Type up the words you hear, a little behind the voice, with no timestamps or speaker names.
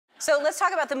So let's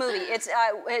talk about the movie.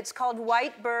 It's called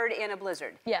White Bird in a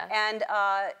Blizzard. Yeah. And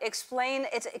explain.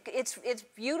 It's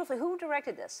beautifully. Who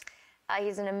directed this?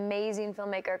 He's an amazing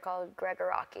filmmaker called Greg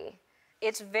Araki.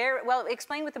 It's very well.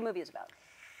 Explain what the movie is about.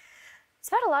 It's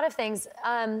about a lot of things.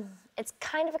 It's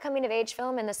kind of a coming-of-age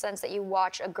film in the sense that you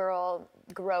watch a girl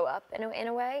grow up in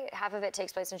a way. Half of it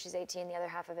takes place when she's 18, the other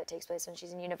half of it takes place when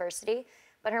she's in university.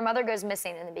 But her mother goes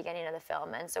missing in the beginning of the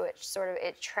film, and so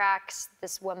it tracks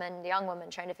this woman, the young woman,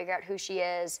 trying to figure out who she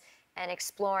is and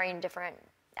exploring different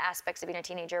aspects of being a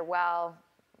teenager while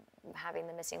having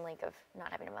the missing link of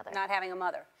not having a mother. Not having a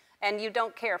mother. And you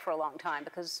don't care for a long time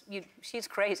because she's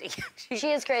crazy.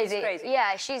 She is crazy. She's crazy.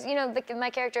 Yeah, she's, you know,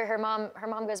 my character, her mom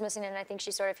goes missing, and I think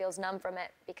she sort of feels numb from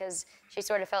it because she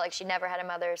sort of felt like she never had a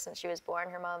mother since she was born.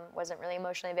 Her mom wasn't really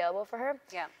emotionally available for her.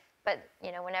 Yeah. But,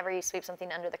 you know, whenever you sweep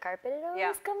something under the carpet, it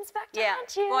always comes back to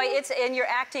haunt you. Boy, and your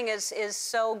acting is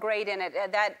so great in it.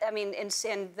 I mean,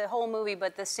 in the whole movie,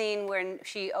 but the scene when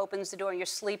she opens the door and you're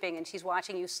sleeping and she's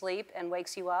watching you sleep and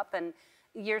wakes you up, and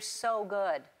you're so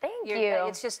good. Thank you.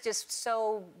 It's just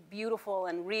so beautiful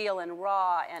and real and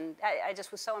raw, and I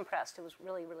just was so impressed. It was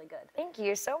really, really good. Thank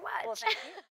you so much. Well, thank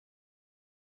you.